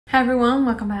Hi everyone,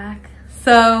 welcome back.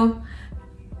 So,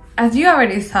 as you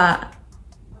already saw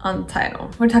on the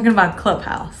title, we're talking about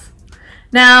Clubhouse.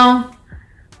 Now,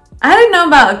 I didn't know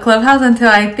about Clubhouse until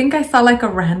I think I saw like a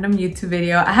random YouTube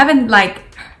video. I haven't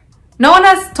no one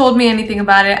has told me anything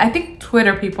about it. I think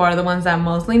Twitter people are the ones that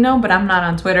mostly know, but I'm not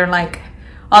on Twitter like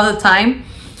all the time.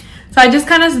 So I just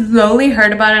kind of slowly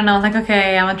heard about it and I was like,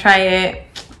 okay, I'm gonna try it.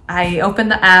 I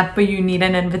opened the app, but you need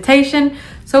an invitation.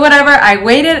 So whatever, I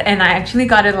waited and I actually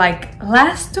got it like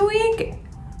last week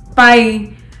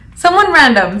by someone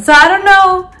random. So I don't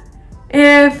know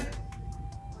if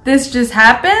this just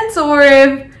happens or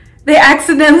if they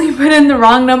accidentally put in the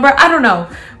wrong number. I don't know,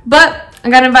 but I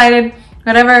got invited,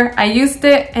 whatever. I used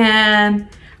it and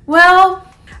well,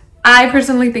 I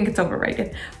personally think it's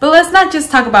overrated. But let's not just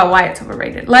talk about why it's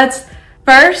overrated. Let's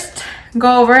first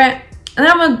go over it and then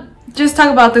I'm gonna just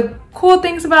talk about the cool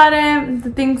things about it, the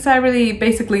things I really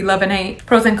basically love and hate,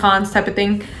 pros and cons type of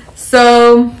thing.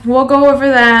 So we'll go over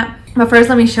that. But first,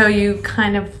 let me show you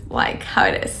kind of like how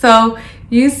it is. So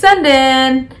you send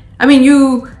in,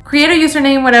 you create a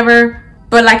username, whatever.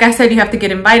 But like I said, you have to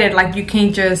get invited. Like you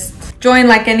can't just join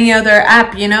like any other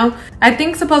app, you know? I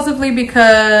think supposedly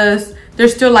because they're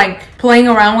still like playing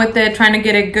around with it, trying to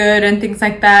get it good and things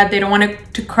like that. They don't want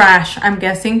it to crash, I'm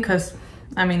guessing, because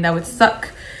that would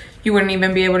suck. You wouldn't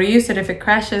even be able to use it if it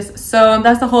crashes. So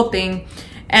that's the whole thing.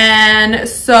 And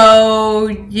so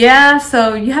yeah,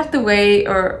 so you have to wait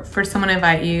or for someone to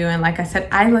invite you. And like I said,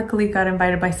 I luckily got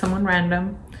invited by someone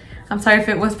random. I'm sorry if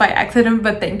it was by accident,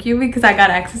 but thank you because I got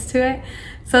access to it.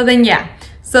 So then yeah,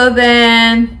 so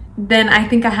then I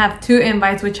think I have 2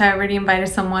 invites, which I already invited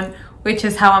someone, which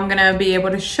is how I'm gonna be able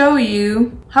to show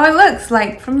you how it looks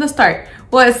like from the start.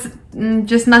 Well, it's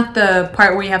just not the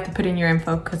part where you have to put in your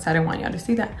info because I didn't want y'all to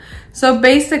see that. So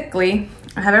basically,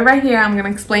 I have it right here. I'm gonna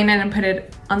explain it and put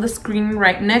it on the screen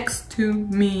right next to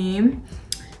me.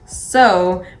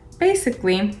 So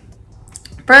basically,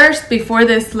 first, before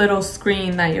this little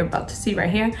screen that you're about to see right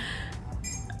here,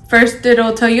 first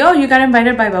it'll tell you, oh, you got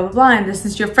invited by blah, blah, blah, and this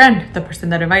is your friend, the person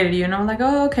that invited you. And I'm like,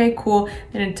 oh, okay, cool.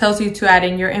 And it tells you to add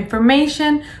in your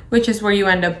information, which is where you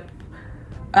end up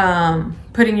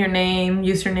putting your name,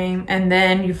 username, and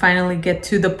then you finally get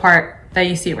to the part that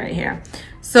you see right here.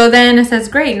 So then it says,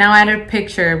 great, now add a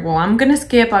picture. Well, I'm gonna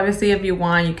skip. Obviously, if you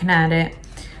want, you can add it.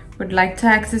 Would like to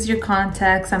access your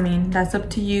contacts. That's up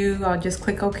to you. I'll just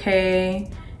click okay.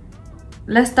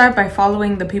 Let's start by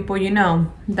following the people you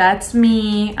know. That's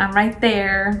me. I'm right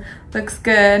there. Looks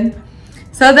good.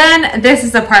 So then this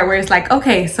is the part where it's like,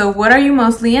 okay, so what are you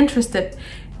mostly interested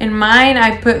in? Mine,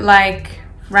 I put like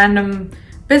random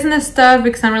business stuff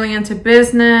because I'm really into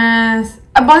business.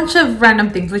 A bunch of random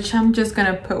things, which I'm just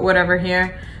gonna put whatever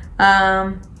here.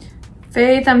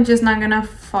 Faith, I'm just not gonna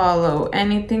follow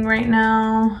anything right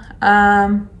now.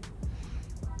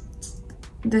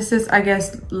 This is, I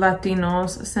guess,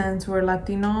 Latinos, since we're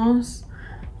Latinos.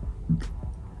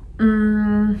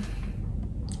 I'm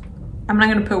not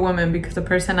gonna put women because the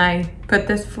person I put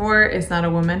this for is not a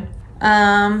woman.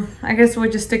 I guess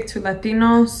we'll just stick to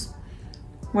Latinos,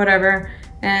 whatever.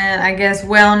 And I guess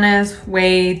wellness,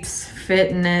 weights,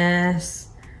 fitness.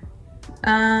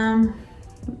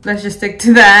 Let's just stick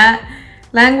to that.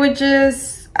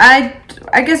 Languages, I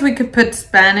guess we could put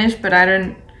Spanish, but I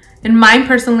don't. In mine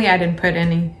personally, I didn't put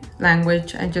any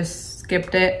language. I just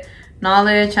skipped it.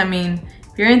 Knowledge, if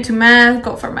you're into math,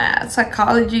 go for math.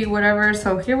 Psychology, whatever.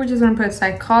 So here we're just gonna put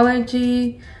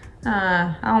psychology.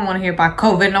 I don't want to hear about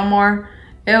COVID no more.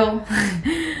 Ew.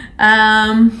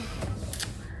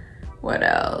 What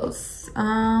else?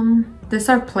 These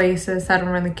are places. I don't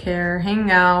really care.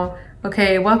 Hang out.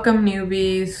 Okay, welcome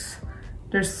newbies.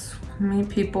 There's many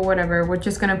people, whatever. We're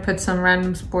just gonna put some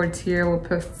random sports here. We'll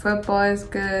put football is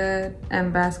good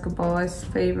and basketball is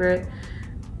favorite.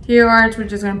 Here arts, we're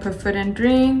just gonna put food and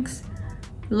drinks.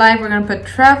 Life, we're gonna put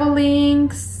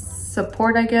traveling.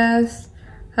 Support, I guess.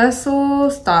 Hustle,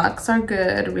 stocks are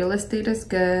good. Real estate is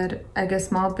good. I guess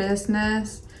small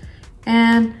business.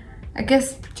 And I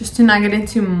guess just to not get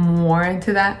into more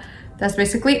into that, that's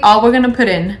basically all we're gonna put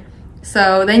in.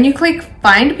 So then you click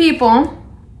find people,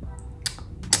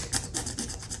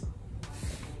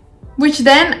 which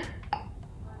then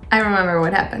I remember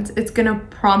what happens. It's gonna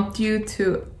prompt you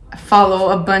to follow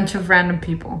a bunch of random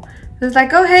people. It's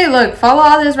like, oh, hey, look, follow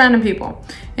all these random people.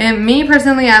 And me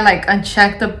personally, I like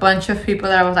unchecked a bunch of people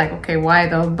that I was like, okay, why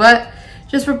though? But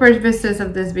just for purposes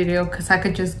of this video, because I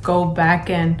could just go back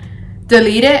and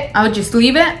delete it, I'll just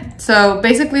leave it. So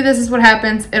basically this is what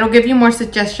happens. It'll give you more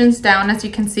suggestions down, as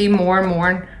you can see, more and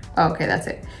more. Oh, okay, that's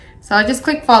it. So I'll just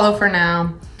click follow for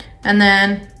now. And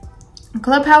then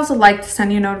Clubhouse would like to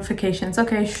send you notifications.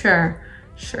 Okay, sure.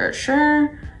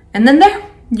 Sure. And then there,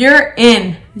 you're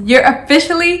in. You're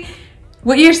officially,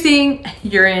 what you're seeing,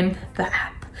 you're in the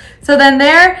app. So then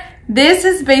there, this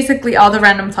is basically all the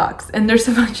random talks. And there's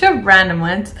a bunch of random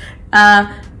ones.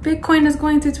 Bitcoin is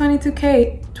going to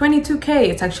 22K.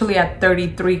 It's actually at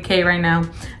 33K right now.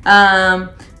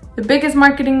 The biggest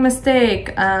marketing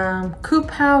mistake.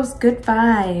 Clubhouse, good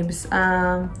vibes.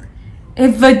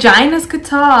 If vaginas could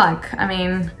talk. I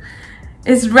mean,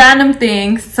 it's random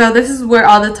things. So this is where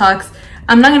all the talks.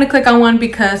 I'm not going to click on one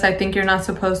because I think you're not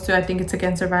supposed to. I think it's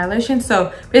against a violation.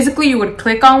 So basically you would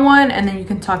click on one and then you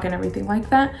can talk and everything like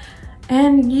that.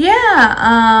 And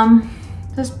yeah,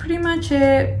 that's pretty much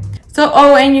it. So,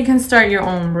 oh, and you can start your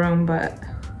own room, but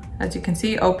as you can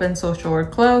see, open, social, or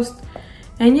closed.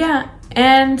 And yeah,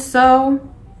 and so,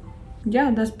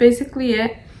 yeah, that's basically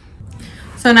it.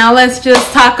 So now let's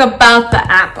just talk about the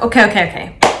app.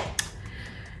 Okay.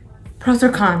 Pros or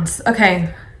cons.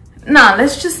 Okay, nah,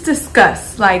 let's just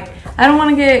discuss. Like, I don't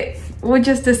want to we'll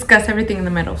just discuss everything in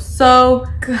the middle. So,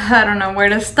 I don't know where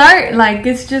to start. Like,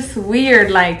 it's just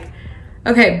weird. Like,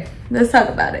 okay, let's talk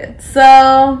about it.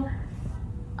 So,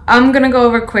 I'm gonna go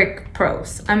over quick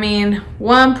pros. I mean,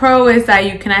 one pro is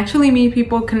that you can actually meet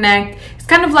people, connect. It's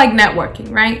kind of like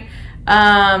networking, right?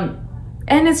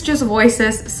 And it's just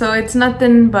voices, so it's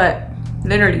nothing but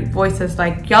literally voices.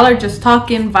 Like, y'all are just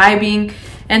talking, vibing,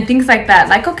 and things like that.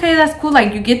 Like, okay, that's cool.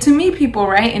 Like, you get to meet people,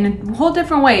 right? In a whole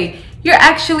different way. You're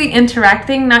actually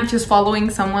interacting, not just following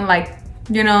someone, like,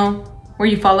 you know, where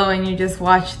you follow and you just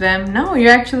watch them. No,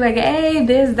 you're actually like, hey,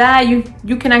 this, that. You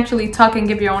can actually talk and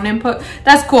give your own input.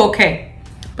 That's cool, okay.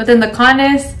 But then the con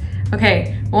is,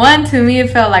 okay, one, to me, it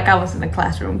felt like I was in a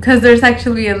classroom because there's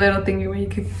actually a little thing where you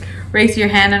could raise your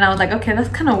hand, and I was like, okay, that's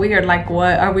kind of weird. Like,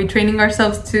 what? Are we training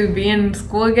ourselves to be in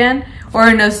school again or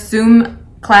in a Zoom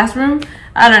classroom?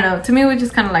 I don't know. To me, it was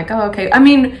just kind of like, oh, okay. I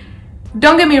mean,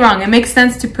 don't get me wrong, it makes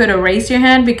sense to put a raise your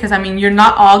hand because, I mean, you're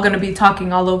not all going to be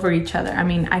talking all over each other. I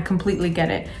mean, I completely get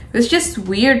it. It's just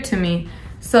weird to me.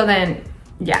 So then,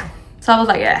 yeah. So I was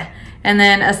like, yeah. And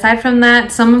then aside from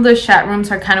that, some of the chat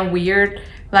rooms are kind of weird.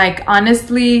 Like,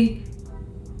 honestly,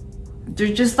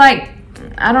 they're just like,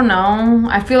 I don't know.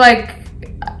 I feel like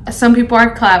some people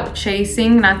are clout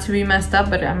chasing, not to be messed up,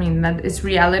 but I mean, that is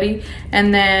reality.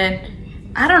 And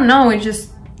then, I don't know, it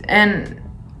just, and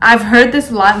I've heard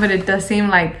this a lot, but it does seem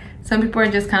like some people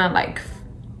are just kind of like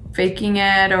faking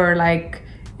it, or like,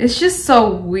 it's just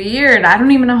so weird. I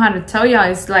don't even know how to tell y'all.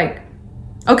 It's like,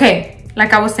 okay,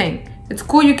 like I was saying, it's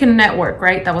cool you can network,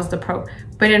 right? That was the pro.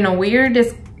 But in a way,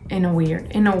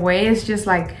 it's just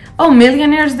like, oh,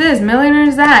 millionaires this,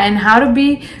 millionaires that, and how to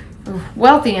be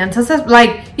wealthy and successful.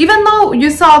 Like, even though you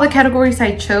saw the categories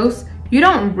I chose, you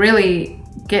don't really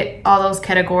get all those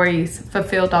categories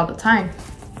fulfilled all the time.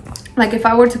 Like, if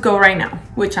I were to go right now,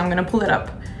 which I'm gonna pull it up.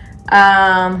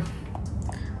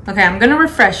 Okay, I'm gonna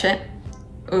refresh it.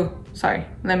 Oh, sorry.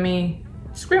 Let me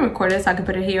screen record it so I can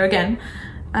put it here again.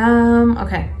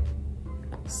 Okay.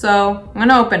 So I'm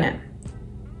gonna open it.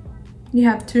 You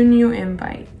have 2 new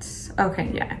invites.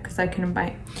 Okay, yeah, because I can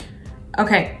invite.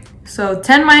 Okay, so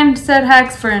 10 mindset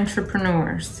hacks for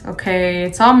entrepreneurs. Okay,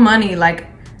 it's all money. Like,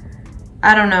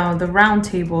 I don't know, the round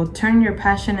table, turn your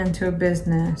passion into a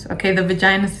business. Okay, the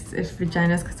vaginas, if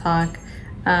vaginas could talk.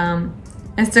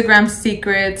 Instagram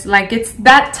secrets. Like, it's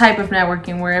that type of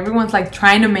networking where everyone's like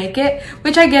trying to make it,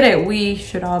 which I get it. We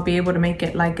should all be able to make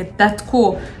it. Like, that's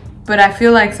cool. But I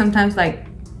feel like sometimes, like,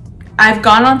 I've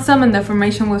gone on some and the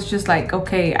information was just like,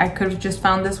 okay, I could have just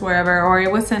found this wherever, or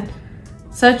it wasn't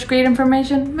such great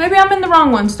information. Maybe I'm in the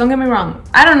wrong ones, don't get me wrong.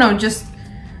 I don't know, just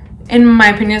in my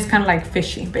opinion, it's kind of like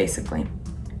fishy, basically.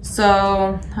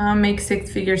 So, make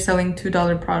 6 figures selling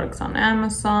 $2 products on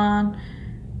Amazon.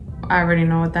 I already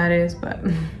know what that is, but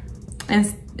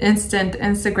instant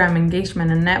Instagram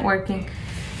engagement and networking.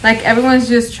 Like, everyone's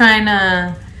just trying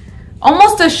to,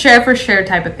 almost a share for share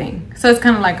type of thing. So it's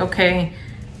kind of like, okay,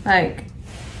 like,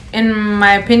 in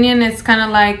my opinion, it's kind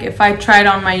of like if I tried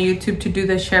on my YouTube to do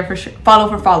the share for share, follow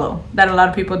for follow that a lot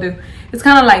of people do. It's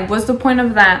kind of like, what's the point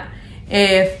of that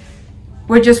if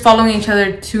we're just following each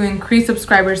other to increase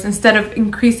subscribers instead of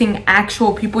increasing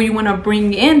actual people you want to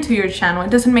bring into your channel?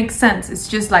 It doesn't make sense. It's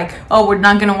just like, oh, we're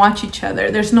not going to watch each other.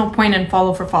 There's no point in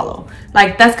follow for follow.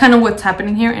 Like, that's kind of what's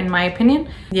happening here, in my opinion.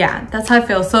 Yeah, that's how I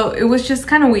feel. So it was just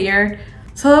kind of weird.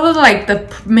 So that was like the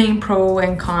main pro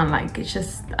and con. Like, it's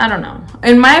just, I don't know.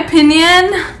 In my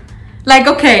opinion, like,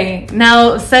 okay,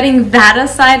 now setting that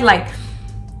aside, like,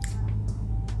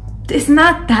 it's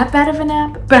not that bad of an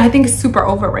app, but I think it's super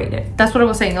overrated. That's what I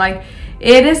was saying. Like,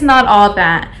 it is not all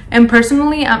that. And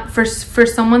personally, for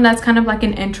someone that's kind of like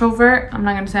an introvert, I'm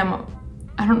not gonna say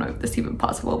I don't know if this is even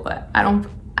possible, but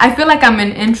I feel like I'm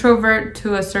an introvert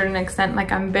to a certain extent.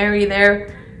 Like I'm very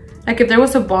there. Like if there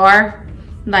was a bar,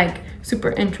 like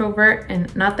super introvert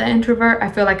and not that introvert, I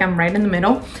feel like I'm right in the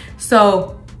middle.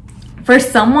 So for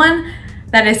someone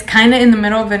that is kind of in the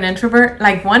middle of an introvert,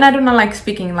 like one, I do not like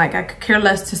speaking. Like I could care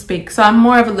less to speak. So I'm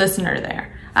more of a listener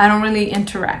there. I don't really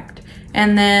interact.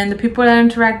 And then the people that are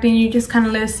interacting, you just kind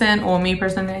of listen. Or me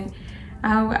personally,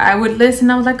 I would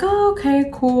listen. I was like, oh, okay,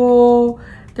 cool.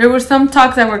 There were some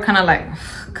talks that were kind of like,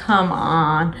 come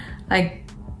on. Like,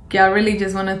 y'all really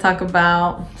just want to talk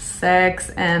about sex.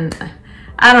 And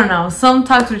I don't know. Some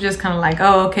talks were just kind of like,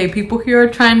 oh, okay, people here are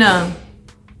trying to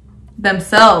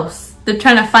themselves. They're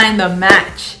trying to find the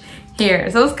match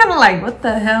here. So it's kind of like, what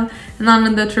the hell? And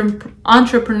on the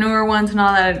entrepreneur ones and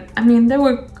all that, I mean, there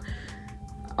were,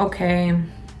 okay,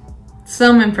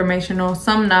 some informational,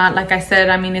 some not. Like I said,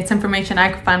 I mean, it's information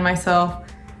I could find myself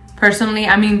personally.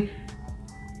 I mean,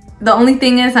 the only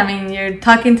thing is, I mean, you're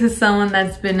talking to someone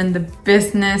that's been in the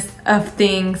business of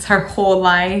things her whole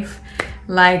life.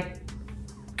 Like,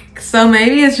 so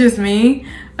maybe it's just me,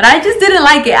 but I just didn't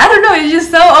like it. I don't know, it's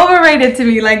just so overrated to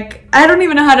me. Like, I don't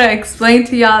even know how to explain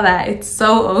to y'all that it's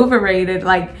so overrated.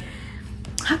 Like,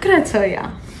 how can I tell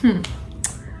y'all?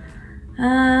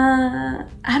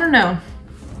 I don't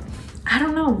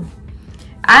know.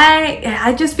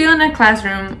 I just feel in a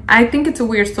classroom, I think it's a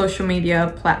weird social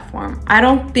media platform. I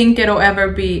don't think it'll ever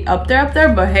be up there,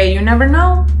 but hey, you never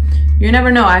know. You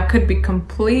never know. I could be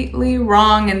completely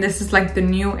wrong, and this is like the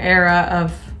new era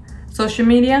of social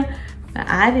media.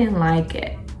 I didn't like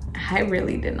it. I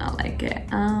really did not like it.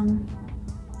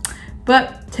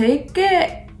 But take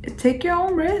your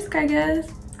own risk, I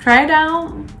guess. Try it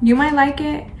out. You might like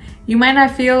it. You might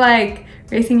not feel like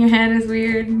raising your hand is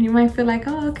weird. You might feel like,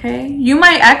 oh, okay. You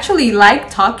might actually like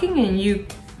talking, and you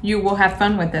will have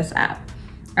fun with this app.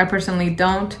 I personally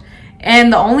don't.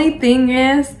 And the only thing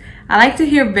is, I like to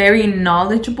hear very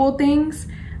knowledgeable things.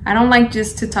 I don't like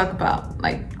just to talk about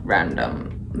like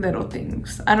random little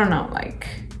things. I don't know, like,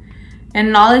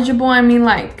 and knowledgeable, I mean,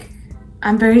 like,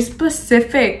 I'm very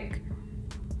specific.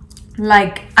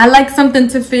 Like, I like something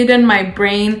to fit in my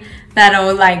brain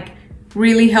that'll like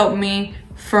really help me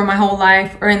for my whole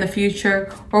life or in the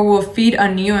future, or will feed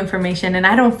on new information, and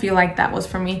I don't feel like that was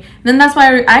for me. And then that's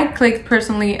why I clicked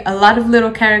personally a lot of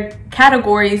little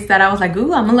categories that I was like,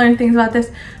 ooh, I'm gonna learn things about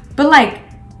this. But like,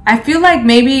 I feel like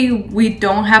maybe we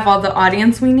don't have all the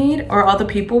audience we need or all the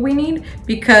people we need,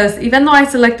 because even though I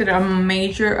selected a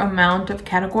major amount of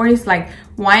categories, like,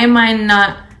 why am I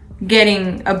not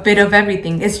getting a bit of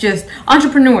everything? It's just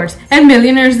entrepreneurs and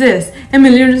millionaires this and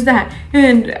millionaires that,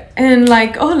 and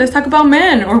like, oh, let's talk about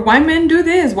men, or why men do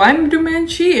this, why do men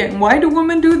cheat, and why do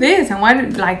women do this, and why do,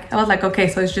 like, I was like, okay,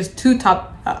 so it's just two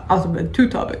topics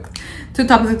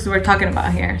we're talking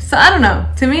about here. So I don't know,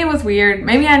 to me it was weird.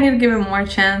 Maybe I need to give it more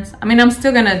chance. I mean, I'm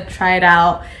still gonna try it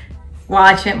out,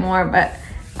 watch it more, but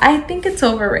I think it's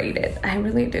overrated. I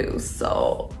really do.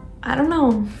 So I don't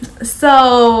know.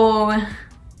 So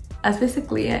that's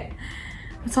basically it.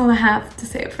 That's all I have to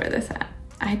say for this app.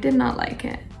 I did not like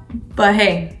it. But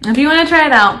hey, if you want to try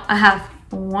it out, I have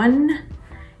one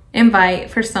invite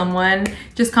for someone.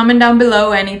 Just comment down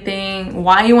below anything,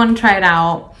 why you want to try it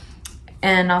out,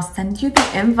 and I'll send you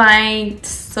the invite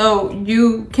so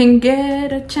you can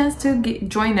get a chance to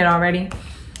join it already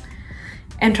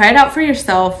and try it out for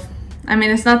yourself. I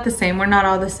mean, it's not the same. We're not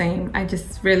all the same. I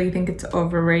just really think it's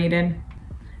overrated.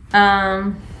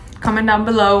 Comment down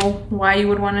below why you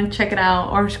would want to check it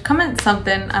out, or comment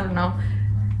something, I don't know,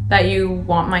 that you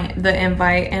want the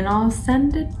invite, and I'll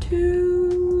send it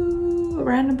to a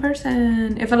random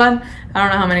person. If a lot, I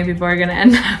don't know how many people are gonna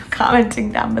end up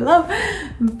commenting down below,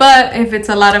 but if it's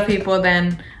a lot of people,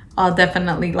 then I'll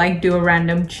definitely like do a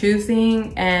random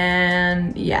choosing.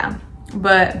 And yeah,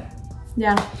 but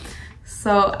yeah,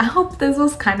 so I hope this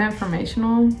was kind of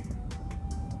informational.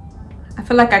 I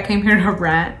feel like I came here to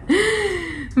rant.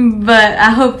 But I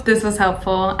hope this was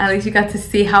helpful. At least you got to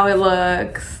see how it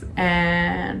looks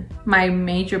and my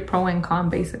major pro and con,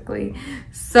 basically.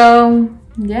 So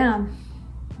yeah,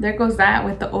 there goes that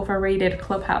with the overrated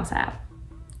Clubhouse app.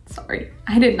 Sorry,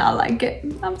 I did not like it.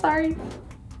 I'm sorry.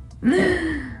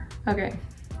 Okay,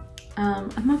 I'm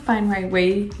gonna find my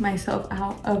way myself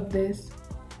out of this.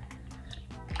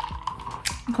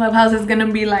 Clubhouse is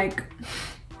gonna be like,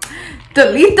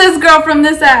 delete this girl from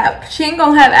this app. She ain't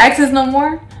gonna have access no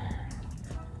more.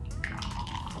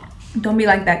 Don't be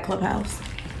like that, Clubhouse.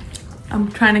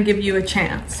 I'm trying to give you a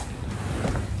chance.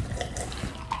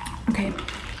 Okay,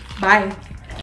 bye.